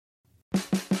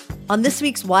On this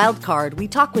week's Wild Card, we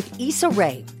talk with Issa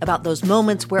Rae about those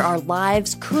moments where our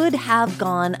lives could have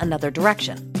gone another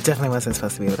direction. Definitely wasn't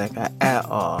supposed to be with that guy at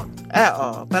all. At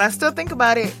all. But I still think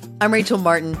about it. I'm Rachel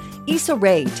Martin. Issa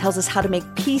Rae tells us how to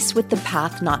make peace with the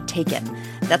path not taken.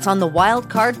 That's on the Wild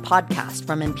Card podcast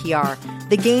from NPR,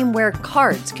 the game where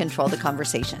cards control the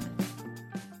conversation.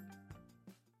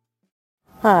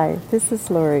 Hi, this is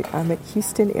Lori. I'm at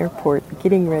Houston Airport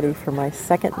getting ready for my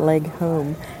second leg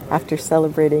home after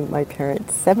celebrating my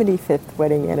parents' 75th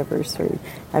wedding anniversary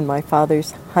and my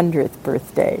father's 100th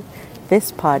birthday.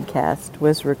 This podcast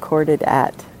was recorded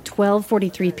at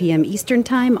 12:43 p.m. Eastern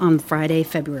Time on Friday,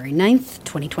 February 9th,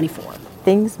 2024.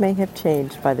 Things may have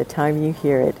changed by the time you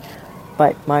hear it,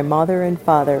 but my mother and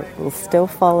father will still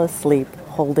fall asleep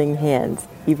holding hands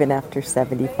even after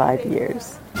 75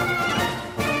 years.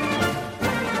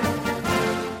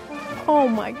 Oh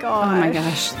my gosh. Oh my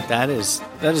gosh. That is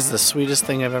the sweetest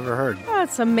thing I've ever heard.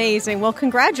 That's amazing. Well,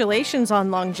 congratulations on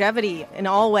longevity in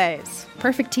all ways.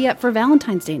 Perfect tee up for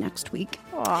Valentine's Day next week.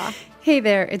 Aw. Hey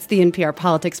there, it's the NPR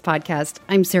Politics Podcast.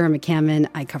 I'm Sarah McCammon.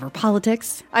 I cover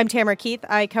politics. I'm Tamara Keith.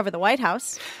 I cover the White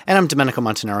House. And I'm Domenico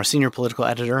Montanaro, senior political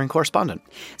editor and correspondent.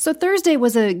 So Thursday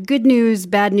was a good news,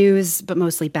 bad news, but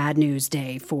mostly bad news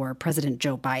day for President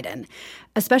Joe Biden.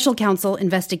 A special counsel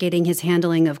investigating his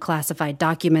handling of classified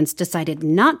documents decided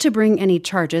not to bring any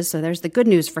charges, so there's the good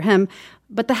news for him.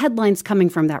 But the headlines coming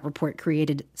from that report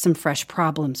created some fresh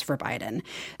problems for Biden.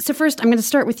 So first, I'm going to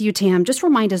start with you, Tam. Just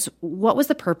remind us, what was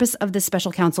the purpose of this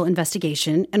special counsel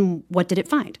investigation and what did it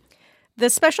find? The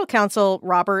special counsel,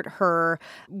 Robert Hur,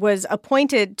 was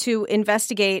appointed to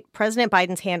investigate President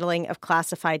Biden's handling of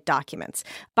classified documents.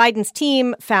 Biden's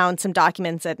team found some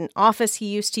documents at an office he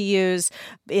used to use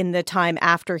in the time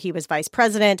after he was vice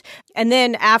president. And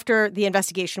then after the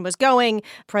investigation was going,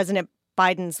 President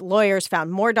Biden's lawyers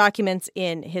found more documents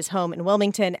in his home in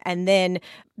Wilmington, and then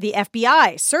the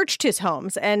FBI searched his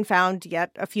homes and found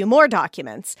yet a few more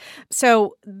documents.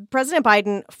 So President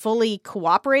Biden fully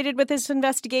cooperated with this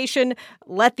investigation,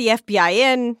 let the FBI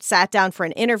in, sat down for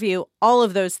an interview, all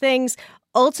of those things.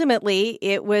 Ultimately,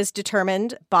 it was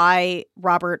determined by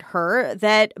Robert Hur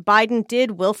that Biden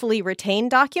did willfully retain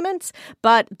documents,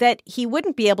 but that he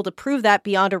wouldn't be able to prove that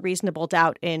beyond a reasonable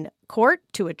doubt in court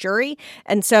to a jury.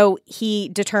 And so he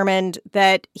determined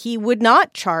that he would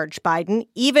not charge Biden,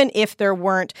 even if there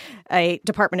weren't a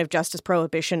Department of Justice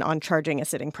prohibition on charging a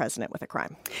sitting president with a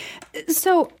crime.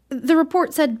 So the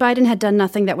report said Biden had done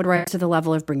nothing that would rise to the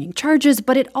level of bringing charges,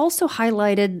 but it also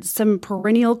highlighted some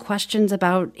perennial questions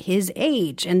about his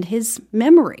age and his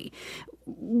memory.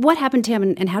 What happened to him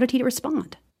and how did he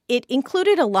respond? It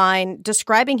included a line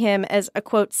describing him as a,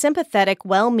 quote, sympathetic,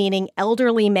 well-meaning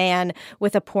elderly man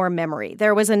with a poor memory.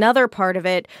 There was another part of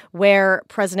it where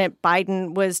President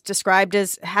Biden was described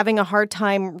as having a hard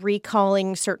time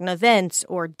recalling certain events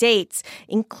or dates,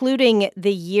 including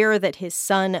the year that his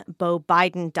son, Beau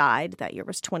Biden, died. That year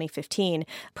was 2015.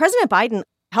 President Biden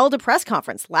held a press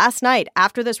conference last night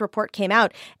after this report came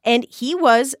out, and he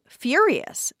was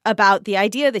furious about the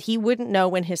idea that he wouldn't know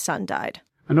when his son died.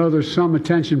 I know there's some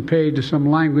attention paid to some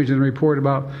language in the report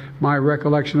about my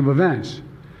recollection of events.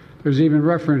 There's even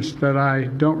reference that I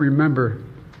don't remember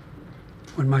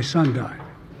when my son died.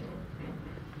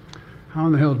 How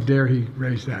in the hell dare he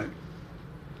raise that?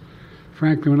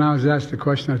 Frankly, when I was asked the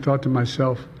question, I thought to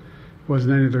myself, it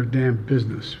wasn't any of their damn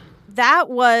business. That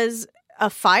was a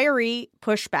fiery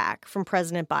pushback from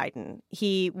President Biden.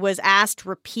 He was asked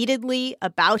repeatedly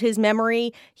about his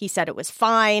memory. He said it was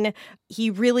fine. He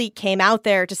really came out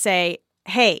there to say,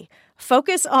 hey,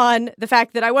 focus on the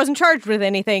fact that I wasn't charged with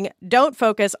anything. Don't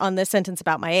focus on this sentence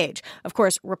about my age. Of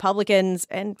course, Republicans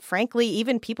and frankly,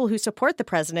 even people who support the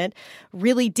president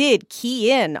really did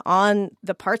key in on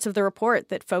the parts of the report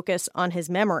that focus on his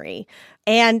memory.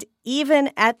 And even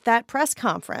at that press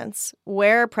conference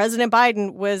where President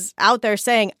Biden was out there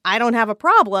saying, I don't have a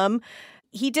problem,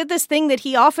 he did this thing that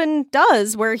he often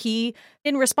does where he,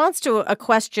 in response to a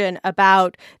question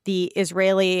about the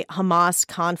Israeli-Hamas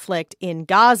conflict in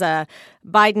Gaza,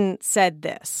 Biden said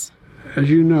this. As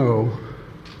you know,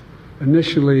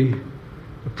 initially,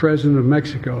 the president of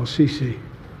Mexico, El-Sisi,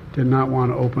 did not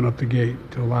want to open up the gate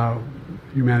to allow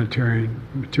humanitarian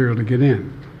material to get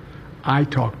in. I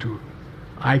talked to him.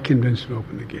 I convinced him to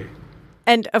open the gate.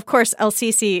 And of course,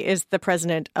 El-Sisi is the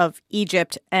president of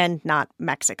Egypt and not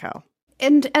Mexico.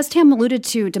 And as Tam alluded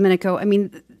to, Domenico, I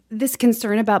mean, this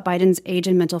concern about Biden's age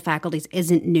and mental faculties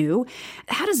isn't new.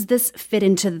 How does this fit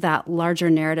into that larger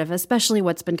narrative, especially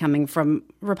what's been coming from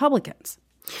Republicans?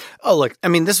 Oh, look, I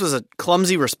mean, this was a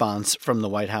clumsy response from the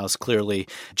White House, clearly.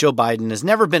 Joe Biden has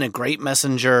never been a great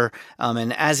messenger.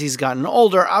 And as he's gotten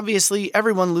older, obviously,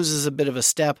 everyone loses a bit of a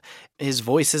step. His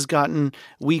voice has gotten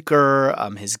weaker.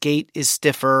 His gait is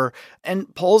stiffer.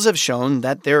 And polls have shown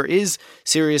that there is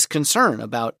serious concern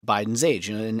about Biden's age.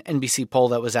 An NBC poll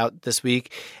that was out this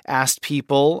week asked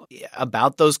people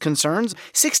about those concerns.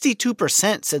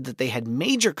 62% said that they had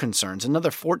major concerns.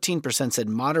 Another 14% said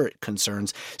moderate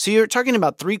concerns. So you're talking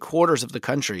about 3/4 of the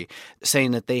country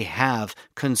saying that they have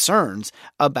concerns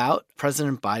about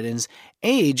President Biden's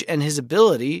age and his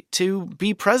ability to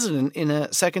be president in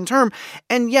a second term.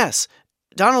 And yes,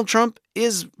 Donald Trump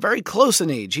is very close in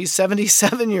age. He's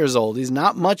 77 years old. He's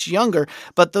not much younger,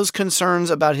 but those concerns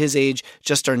about his age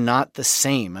just are not the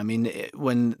same. I mean,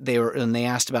 when they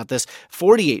asked about this,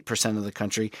 48% of the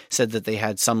country said that they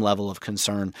had some level of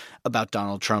concern about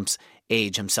Donald Trump's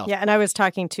age himself. Yeah, and I was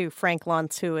talking to Frank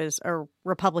Luntz, who is a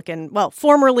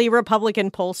formerly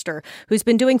Republican pollster, who's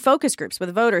been doing focus groups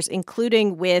with voters,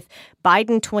 including with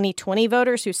Biden 2020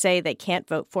 voters who say they can't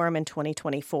vote for him in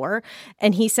 2024.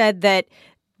 And he said that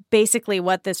basically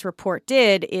what this report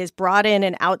did is brought in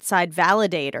an outside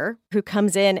validator who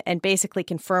comes in and basically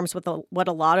confirms what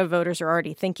a lot of voters are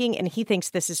already thinking. And he thinks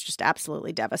this is just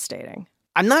absolutely devastating.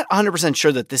 I'm not 100%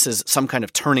 sure that this is some kind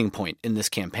of turning point in this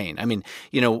campaign. I mean,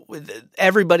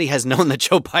 everybody has known that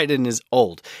Joe Biden is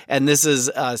old, and this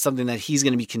is something that he's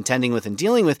going to be contending with and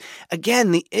dealing with.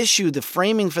 Again, the issue, the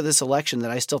framing for this election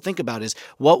that I still think about is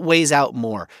what weighs out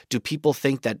more? Do people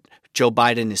think that Joe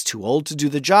Biden is too old to do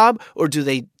the job, or do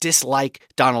they dislike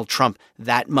Donald Trump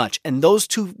that much? And those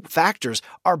two factors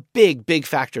are big, big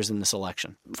factors in this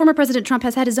election. Former President Trump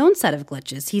has had his own set of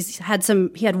glitches.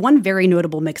 He had one very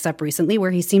notable mix-up recently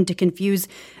where he seemed to confuse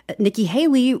Nikki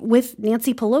Haley with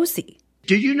Nancy Pelosi.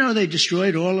 Did you know they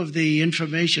destroyed all of the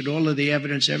information, all of the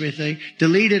evidence, everything?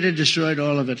 Deleted and destroyed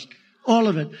all of it,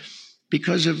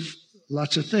 because of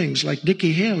lots of things. Like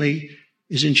Nikki Haley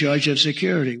is in charge of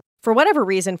security. For whatever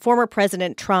reason, former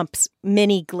President Trump's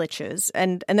many glitches,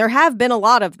 and there have been a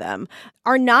lot of them,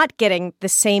 are not getting the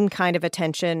same kind of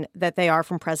attention that they are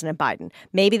from President Biden.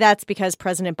 Maybe that's because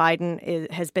President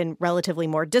Biden has been relatively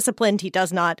more disciplined. He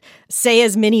does not say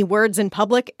as many words in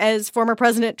public as former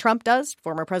President Trump does.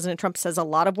 Former President Trump says a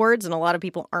lot of words, and a lot of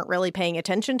people aren't really paying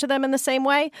attention to them in the same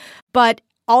way. But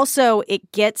also,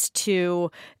 it gets to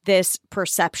this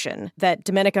perception that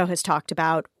Domenico has talked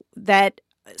about that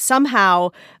somehow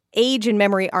age and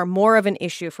memory are more of an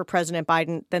issue for President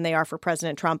Biden than they are for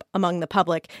President Trump among the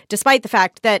public, despite the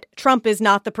fact that Trump is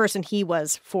not the person he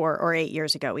was 4 or 8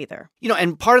 years ago either.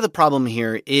 And part of the problem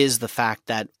here is the fact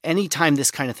that anytime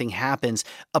this kind of thing happens,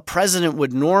 a president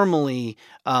would normally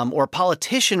or a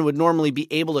politician would normally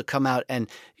be able to come out and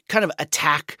kind of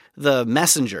attack the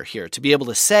messenger here, to be able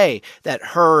to say that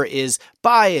Hur is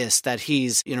biased, that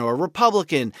he's, a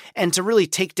Republican, and to really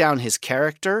take down his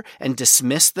character and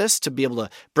dismiss this, to be able to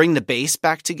bring the base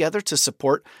back together to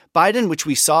support Biden, which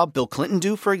we saw Bill Clinton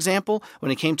do, for example,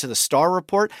 when it came to the Starr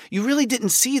report. You really didn't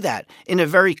see that in a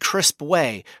very crisp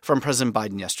way from President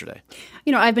Biden yesterday.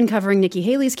 I've been covering Nikki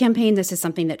Haley's campaign. This is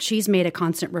something that she's made a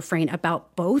constant refrain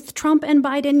about both Trump and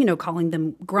Biden, calling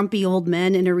them grumpy old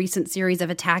men in a recent series of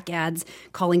attack ads,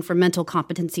 calling for mental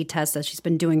competency tests, as she's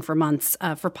been doing for months,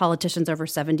 for politicians over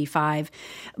 75.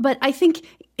 But I think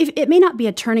it may not be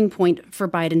a turning point for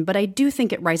Biden, but I do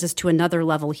think it rises to another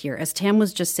level here. As Tam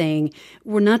was just saying,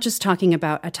 we're not just talking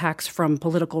about attacks from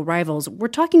political rivals. We're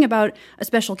talking about a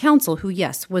special counsel who,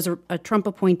 yes, was a Trump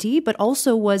appointee, but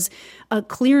also was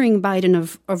clearing Biden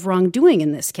of wrongdoing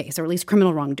in this case, or at least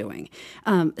criminal wrongdoing,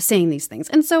 saying these things.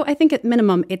 And so I think at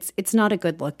minimum, it's not a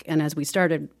good look. And as we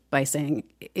started by saying,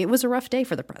 it was a rough day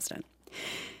for the president.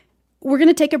 We're going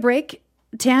to take a break.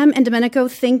 Tam and Domenico,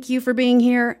 thank you for being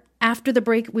here. After the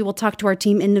break, we will talk to our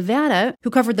team in Nevada, who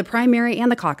covered the primary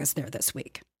and the caucus there this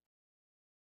week.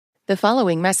 The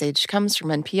following message comes from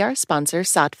NPR sponsor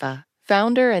Saatva.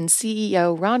 Founder and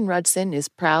CEO Ron Rudson is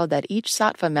proud that each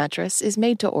Saatva mattress is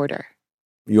made to order.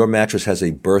 Your mattress has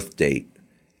a birth date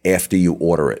after you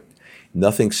order it.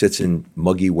 Nothing sits in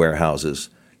muggy warehouses.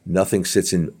 Nothing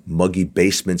sits in muggy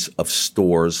basements of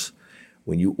stores.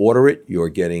 When you order it, you're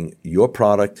getting your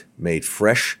product made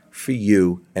fresh for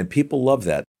you, and people love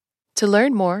that. To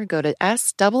learn more, go to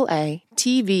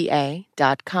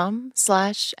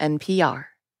SAATVA.com/NPR.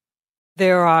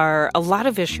 There are a lot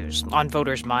of issues on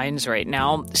voters' minds right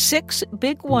now. 6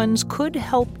 big ones could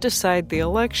help decide the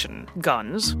election: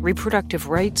 guns, reproductive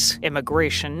rights,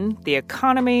 immigration, the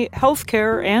economy,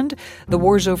 healthcare, and the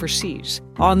wars overseas.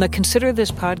 On the Consider This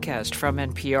podcast from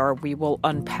NPR, we will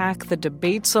unpack the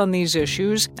debates on these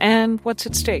issues and what's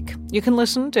at stake. You can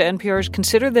listen to NPR's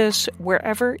Consider This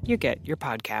wherever you get your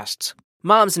podcasts.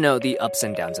 Moms know the ups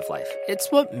and downs of life.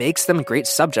 It's what makes them great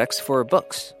subjects for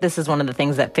books. This is one of the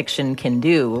things that fiction can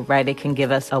do, right? It can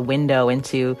give us a window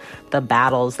into the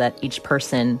battles that each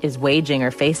person is waging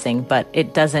or facing, but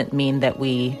it doesn't mean that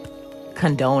we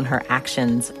condone her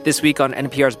actions. This week on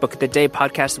NPR's Book of the Day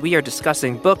podcast, we are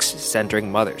discussing books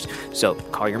centering mothers. So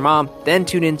call your mom, then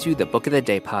tune into the Book of the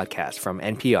Day podcast from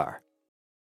NPR.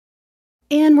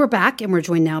 And we're back, and we're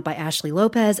joined now by Ashley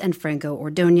Lopez and Franco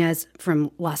Ordonez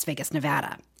from Las Vegas,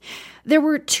 Nevada. There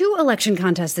were 2 election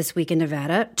contests this week in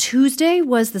Nevada. Tuesday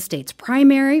was the state's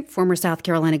primary. Former South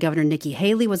Carolina Governor Nikki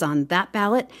Haley was on that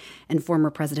ballot, and former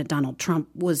President Donald Trump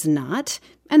was not.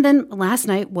 And then last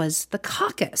night was the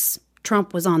caucus.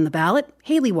 Trump was on the ballot,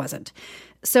 Haley wasn't.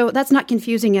 So that's not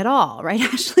confusing at all, right,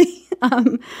 Ashley?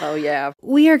 Oh, yeah.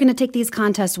 We are going to take these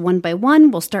contests one by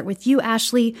one. We'll start with you,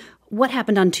 Ashley. What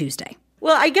happened on Tuesday?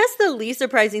 Well, I guess the least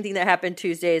surprising thing that happened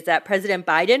Tuesday is that President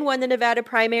Biden won the Nevada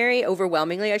primary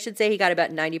overwhelmingly, I should say. He got about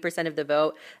 90% of the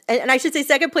vote. And I should say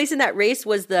second place in that race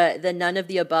was the none of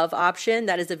the above option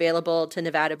that is available to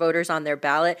Nevada voters on their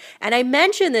ballot. And I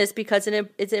mention this because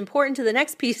it's important to the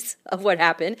next piece of what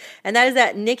happened, and that is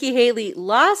that Nikki Haley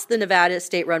lost the Nevada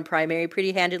state-run primary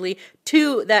pretty handedly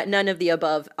to that none of the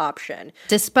above option.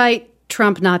 Despite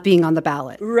Trump not being on the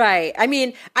ballot. Right. I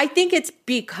mean, I think it's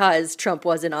because Trump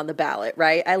wasn't on the ballot,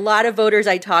 right? A lot of voters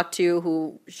I talked to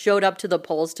who showed up to the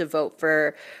polls to vote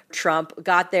for Trump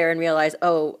got there and realized,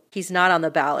 oh, he's not on the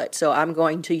ballot, so I'm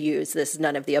going to use this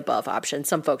none of the above option.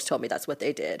 Some folks told me that's what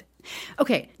they did.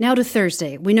 Okay, now to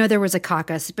Thursday. We know there was a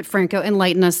caucus, but Franco,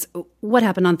 enlighten us. What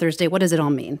happened on Thursday? What does it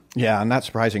all mean? Yeah, not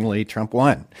surprisingly, Trump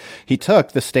won. He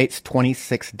took the state's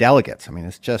 26 delegates. I mean,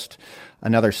 it's just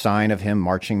another sign of him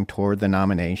marching toward the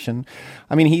nomination.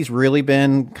 I mean, he's really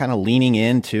been kind of leaning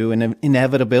into an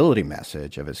inevitability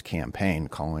message of his campaign,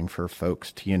 calling for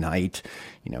folks to unite.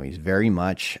 You know, he's very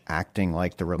much acting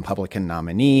like the Republican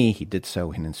nominee. He did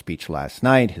so in his speech last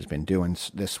night, has been doing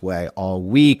this way all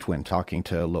week when talking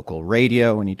to local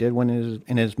radio, and he did one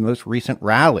in his most recent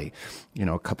rally,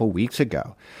 a couple weeks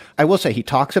ago. I will say he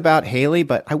talks about Haley,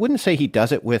 but I wouldn't say he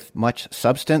does it with much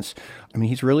substance. I mean,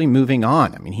 he's really moving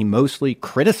on. I mean, he mostly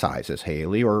criticizes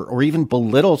Haley or even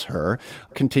belittles her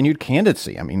continued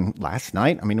candidacy. I mean, last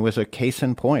night, it was a case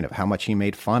in point of how much he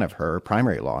made fun of her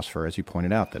primary loss for, as you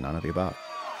pointed out, the none of the above.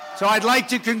 So I'd like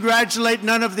to congratulate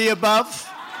none of the above.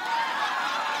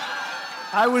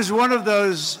 I was one of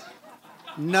those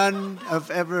none of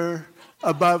ever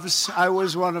aboves. I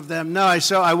was one of them. No,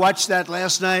 I watched that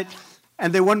last night,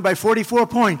 and they won by 44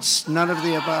 points. None of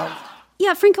the above.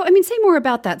 Yeah, Franco, say more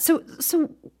about that. So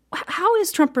how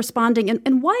is Trump responding,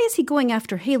 and why is he going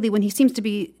after Haley when he seems to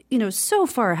be, so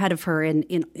far ahead of her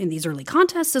in these early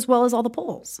contests as well as all the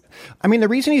polls? The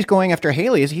reason he's going after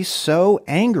Haley is he's so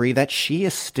angry that she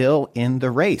is still in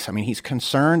the race. He's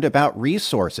concerned about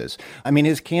resources.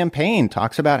 His campaign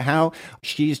talks about how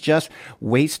she's just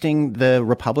wasting the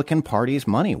Republican Party's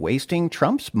money, wasting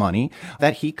Trump's money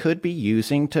that he could be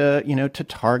using to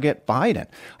target Biden.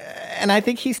 And I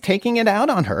think he's taking it out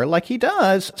on her like he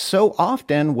does so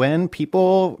often when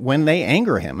they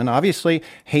anger him. And obviously,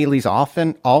 Haley's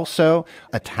often also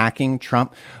attacking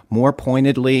Trump more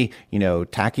pointedly,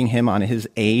 attacking him on his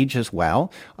age as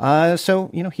well.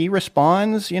 So he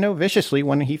responds, viciously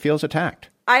when he feels attacked.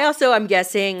 I also am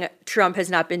guessing Trump has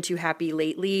not been too happy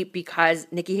lately because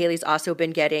Nikki Haley's also been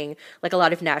getting a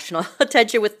lot of national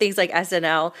attention with things like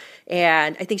SNL.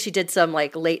 And I think she did some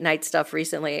late night stuff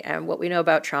recently. And what we know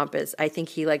about Trump is I think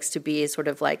he likes to be sort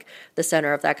of the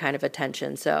center of that kind of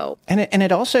attention. So And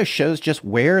it also shows just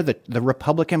where the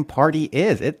Republican Party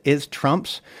is. It is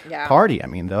Trump's party.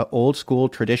 The old school,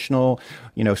 traditional,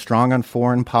 strong on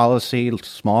foreign policy,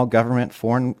 small government,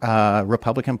 foreign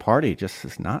Republican Party just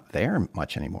is not there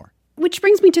much anymore. Which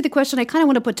brings me to the question I kind of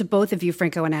want to put to both of you,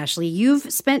 Franco and Ashley.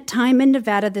 You've spent time in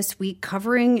Nevada this week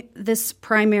covering this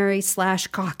primary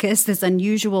 / caucus, this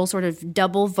unusual sort of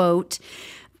double vote.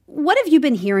 What have you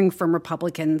been hearing from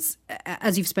Republicans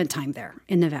as you've spent time there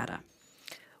in Nevada?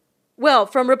 Well,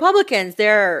 from Republicans,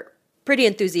 they're pretty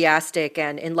enthusiastic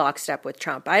and in lockstep with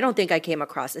Trump. I don't think I came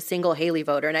across a single Haley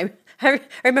voter. And I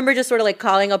remember just sort of like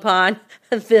calling upon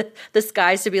the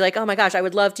skies to be like, oh my gosh, I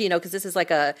would love to, because this is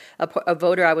like a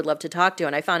voter I would love to talk to.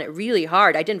 And I found it really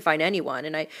hard. I didn't find anyone.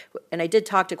 And I did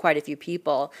talk to quite a few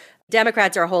people.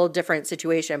 Democrats are a whole different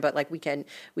situation, but like we can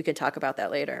talk about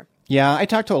that later. Yeah, I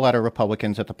talked to a lot of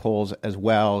Republicans at the polls as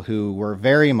well who were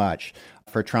very much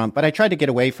for Trump, but I tried to get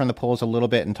away from the polls a little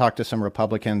bit and talk to some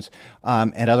Republicans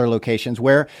at other locations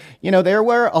where, there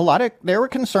were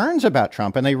concerns about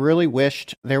Trump and they really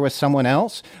wished there was someone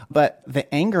else, but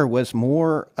the anger was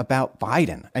more about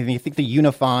Biden. I mean, I think the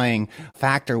unifying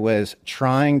factor was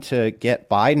trying to get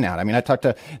Biden out. I mean, I talked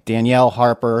to Danielle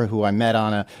Harper, who I met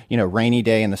on a rainy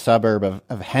day in the suburb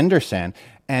of Henderson.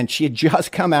 And she had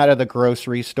just come out of the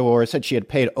grocery store, said she had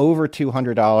paid over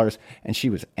 $200, and she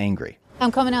was angry.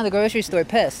 I'm coming out of the grocery store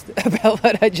pissed about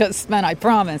what I just spent. I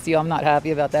promise you I'm not happy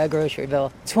about that grocery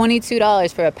bill.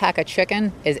 $22 for a pack of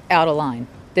chicken is out of line.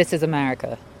 This is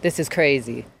America. This is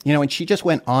crazy. And she just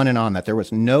went on and on that there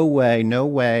was no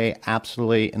way,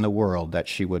 absolutely in the world that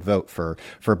she would vote for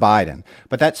Biden.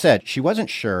 But that said, she wasn't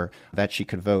sure that she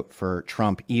could vote for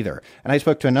Trump either. And I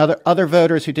spoke to other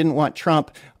voters who didn't want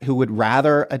Trump, who would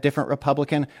rather a different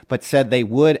Republican, but said they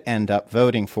would end up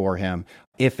voting for him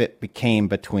if it became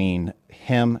between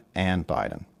him and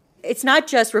Biden. It's not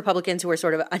just Republicans who are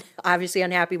sort of obviously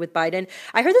unhappy with Biden.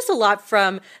 I heard this a lot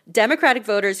from Democratic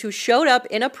voters who showed up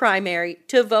in a primary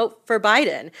to vote for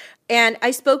Biden. And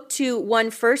I spoke to one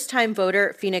first-time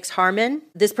voter, Phoenix Harmon.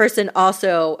 This person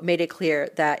also made it clear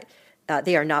that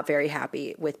they are not very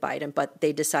happy with Biden, but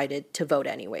they decided to vote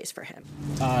anyways for him.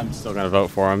 I'm still going to vote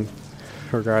for him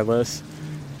regardless.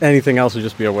 Anything else would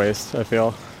just be a waste, I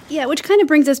feel. Yeah, which kind of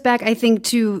brings us back, I think,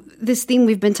 to this theme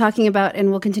we've been talking about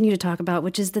and will continue to talk about,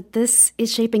 which is that this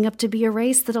is shaping up to be a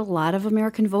race that a lot of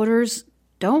American voters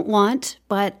don't want,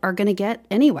 but are going to get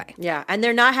anyway. Yeah, and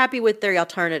they're not happy with their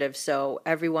alternatives, so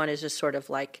everyone is just sort of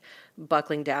like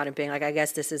buckling down and being like, I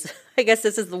guess this is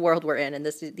the world we're in, and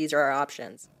these are our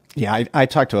options. Yeah, I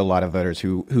talked to a lot of voters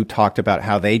who talked about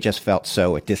how they just felt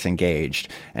so disengaged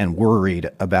and worried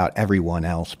about everyone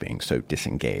else being so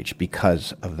disengaged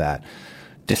because of that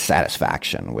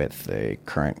dissatisfaction with the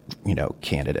current,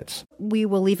 candidates. We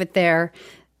will leave it there.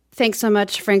 Thanks so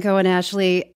much, Franco and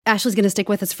Ashley. Ashley's going to stick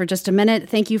with us for just a minute.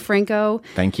 Thank you, Franco.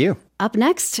 Thank you. Up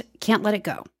next, Can't Let It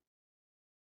Go.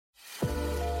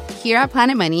 Here at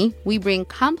Planet Money, we bring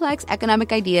complex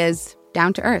economic ideas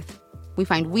down to earth. We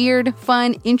find weird,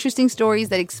 fun, interesting stories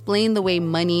that explain the way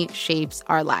money shapes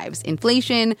our lives.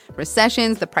 Inflation,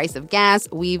 recessions, the price of gas,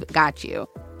 we've got you.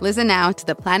 Listen now to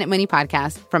the Planet Money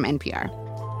podcast from NPR.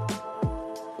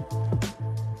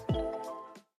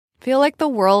 Feel like the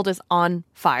world is on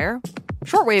fire?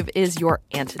 Shortwave is your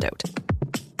antidote.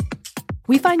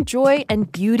 We find joy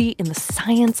and beauty in the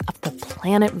science of the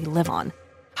planet we live on.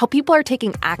 How people are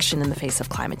taking action in the face of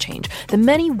climate change. The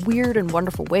many weird and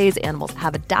wonderful ways animals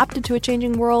have adapted to a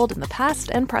changing world in the past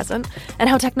and present. And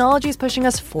how technology is pushing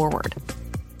us forward.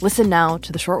 Listen now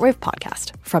to the Shortwave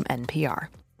podcast from NPR.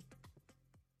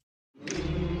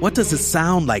 What does it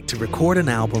sound like to record an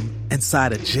album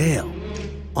inside a jail?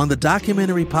 On the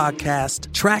documentary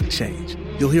podcast Track Change,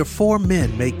 you'll hear 4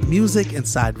 men make music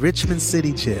inside Richmond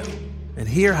City Jail and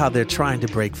hear how they're trying to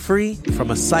break free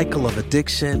from a cycle of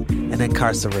addiction and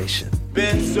incarceration.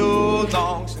 Been so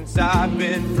long since I've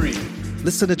been free.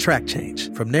 Listen to Track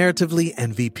Change from Narratively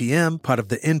and VPM, part of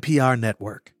the NPR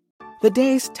network. The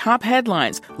day's top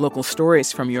headlines, local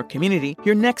stories from your community,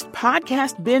 your next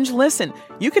podcast binge listen.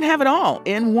 You can have it all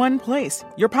in one place,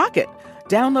 your pocket.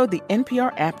 Download the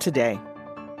NPR app today.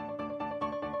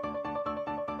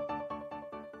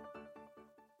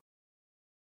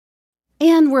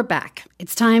 And we're back.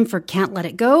 It's time for Can't Let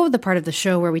It Go, the part of the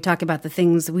show where we talk about the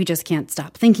things we just can't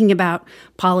stop thinking about,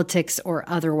 politics or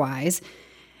otherwise.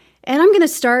 And I'm going to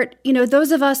start,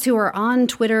 those of us who are on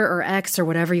Twitter or X or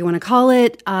whatever you want to call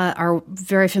it, are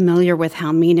very familiar with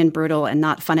how mean and brutal and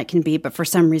not fun it can be. But for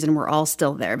some reason, we're all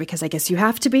still there because I guess you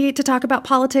have to be to talk about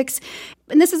politics.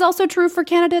 And this is also true for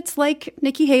candidates like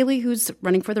Nikki Haley, who's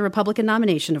running for the Republican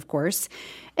nomination, of course.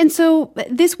 And so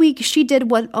this week, she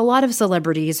did what a lot of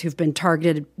celebrities who've been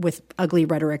targeted with ugly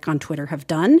rhetoric on Twitter have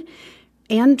done.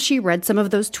 And she read some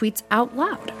of those tweets out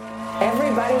loud.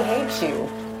 Everybody hates you.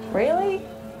 Really?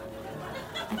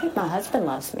 I think my husband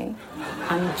loves me.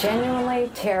 I'm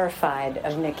genuinely terrified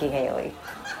of Nikki Haley.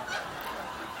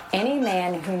 Any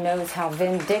man who knows how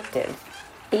vindictive,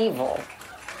 evil,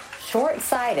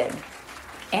 short-sighted,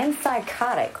 and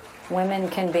psychotic women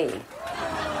can be.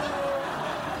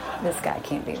 This guy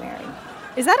can't be married.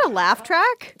 Is that a laugh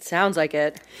track? It sounds like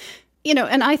it. You know,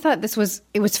 and I thought it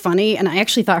was funny, and I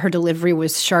actually thought her delivery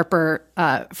was sharper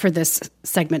for this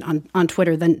segment on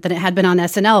Twitter than it had been on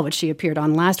SNL, which she appeared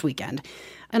on last weekend.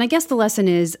 And I guess the lesson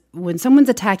is when someone's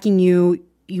attacking you,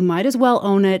 you might as well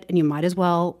own it and you might as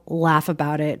well laugh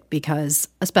about it because,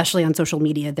 especially on social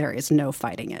media, there is no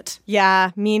fighting it.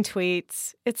 Yeah, mean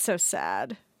tweets. It's so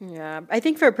sad. Yeah, I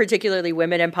think for particularly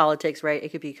women in politics, right, it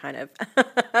could be kind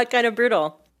of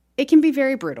brutal. It can be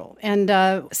very brutal. And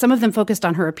some of them focused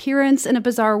on her appearance in a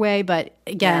bizarre way, but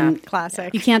again,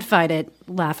 classic. You can't fight it,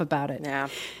 laugh about it. Yeah.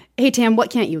 Hey, Tam, what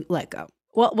can't you let go?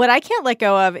 Well, what I can't let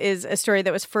go of is a story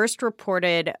that was first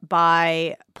reported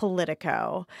by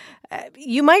Politico.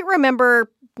 You might remember,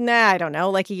 I don't know,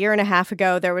 like a year and a half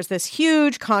ago, there was this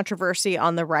huge controversy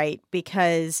on the right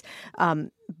because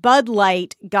Bud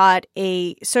Light got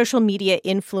a social media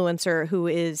influencer who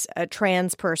is a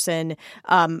trans person,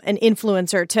 an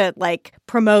influencer to like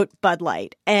promote Bud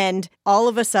Light. And all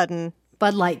of a sudden,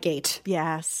 Bud Light Gate.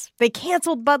 Yes. They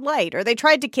canceled Bud Light, or they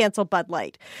tried to cancel Bud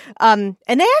Light. And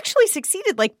they actually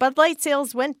succeeded. Like, Bud Light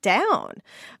sales went down.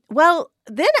 Well,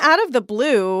 then out of the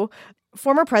blue,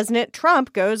 former President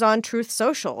Trump goes on Truth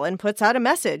Social and puts out a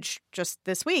message just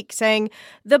this week saying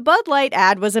the Bud Light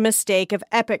ad was a mistake of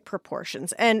epic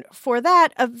proportions. And for that,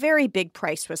 a very big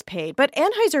price was paid. But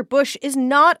Anheuser-Busch is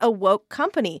not a woke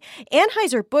company.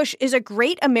 Anheuser-Busch is a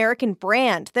great American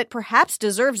brand that perhaps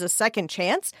deserves a second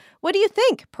chance. What do you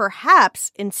think?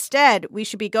 Perhaps instead we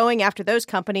should be going after those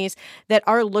companies that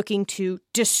are looking to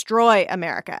destroy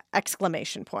America! !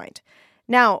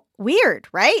 Now, weird,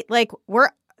 right? Like, we're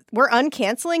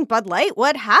uncanceling Bud Light?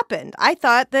 What happened? I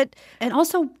thought that... And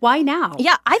also, why now?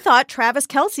 Yeah, I thought Travis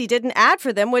Kelce did an ad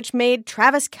for them, which made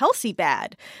Travis Kelce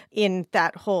bad in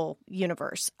that whole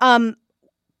universe.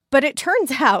 But it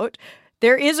turns out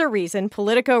there is a reason.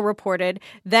 Politico reported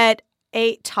that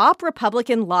a top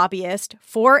Republican lobbyist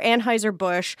for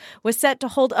Anheuser-Busch was set to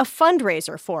hold a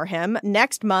fundraiser for him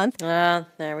next month.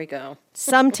 There we go.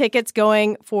 Some tickets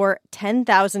going for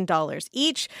 $10,000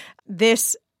 each.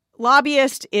 This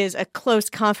lobbyist is a close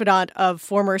confidant of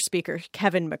former Speaker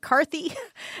Kevin McCarthy.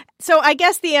 So I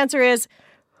guess the answer is,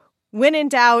 when in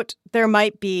doubt, there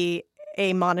might be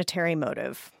a monetary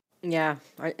motive. Yeah,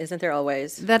 isn't there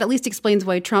always? That at least explains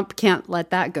why Trump can't let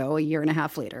that go a year and a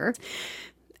half later.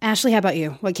 Ashley, how about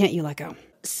you? What can't you let go?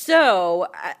 So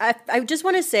I just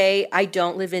want to say I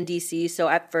don't live in D.C., so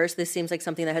at first this seems like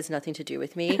something that has nothing to do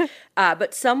with me.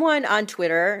 But someone on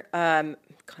Twitter,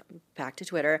 back to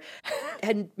Twitter,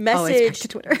 had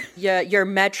messaged your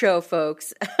Metro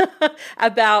folks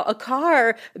about a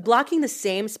car blocking the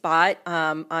same spot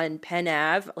on Penn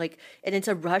Ave, and it's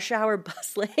a rush hour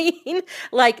bus lane.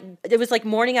 It was like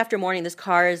morning after morning, this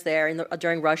car is there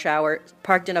during rush hour,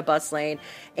 parked in a bus lane,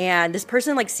 and this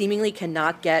person seemingly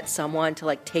cannot get someone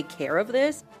to take care of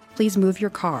this. Please move your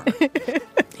car.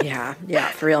 Yeah,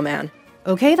 for real, man.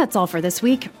 Okay, that's all for this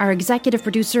week. Our executive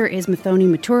producer is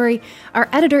Muthoni Muturi. Our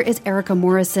editor is Erica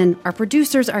Morrison. Our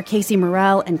producers are Casey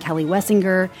Morrell and Kelly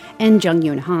Wessinger and Jung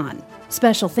Yoon Han.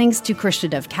 Special thanks to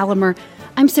Krishnadev Kalamer.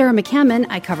 I'm Sarah McCammon.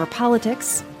 I cover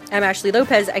politics. I'm Ashley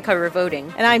Lopez. I cover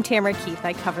voting. And I'm Tamara Keith.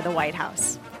 I cover the White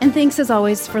House. And thanks, as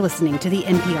always, for listening to the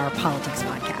NPR Politics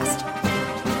Podcast.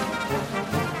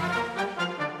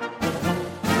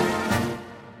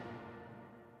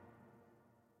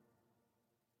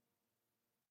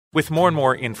 With more and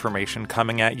more information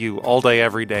coming at you all day,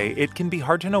 every day, it can be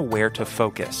hard to know where to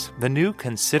focus. The new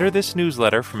Consider This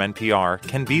newsletter from NPR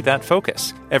can be that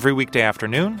focus. Every weekday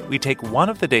afternoon, we take one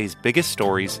of the day's biggest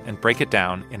stories and break it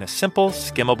down in a simple,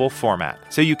 skimmable format,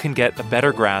 so you can get a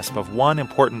better grasp of one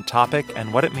important topic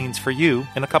and what it means for you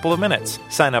in a couple of minutes.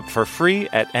 Sign up for free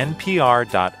at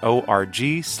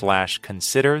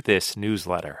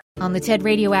npr.org/considerthisnewsletter. On the TED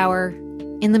Radio Hour,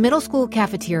 in the middle school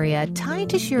cafeteria, Ty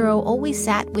Tashiro always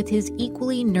sat with his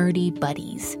equally nerdy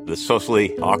buddies. The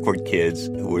socially awkward kids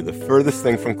who were the furthest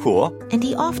thing from cool. And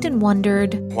he often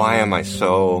wondered, why am I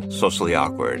so socially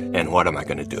awkward, and what am I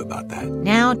going to do about that?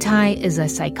 Now Ty is a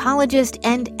psychologist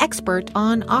and expert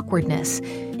on awkwardness,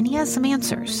 and he has some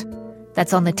answers.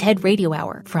 That's on the TED Radio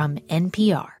Hour from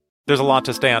NPR. There's a lot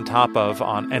to stay on top of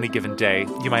on any given day.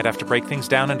 You might have to break things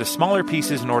down into smaller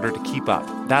pieces in order to keep up.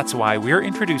 That's why we're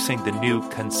introducing the new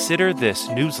Consider This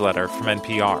newsletter from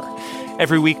NPR.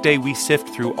 Every weekday, we sift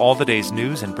through all the day's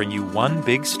news and bring you one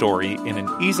big story in an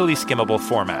easily skimmable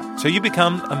format, so you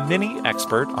become a mini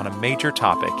expert on a major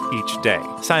topic each day.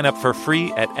 Sign up for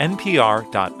free at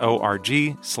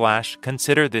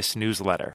npr.org/considerthisnewsletter.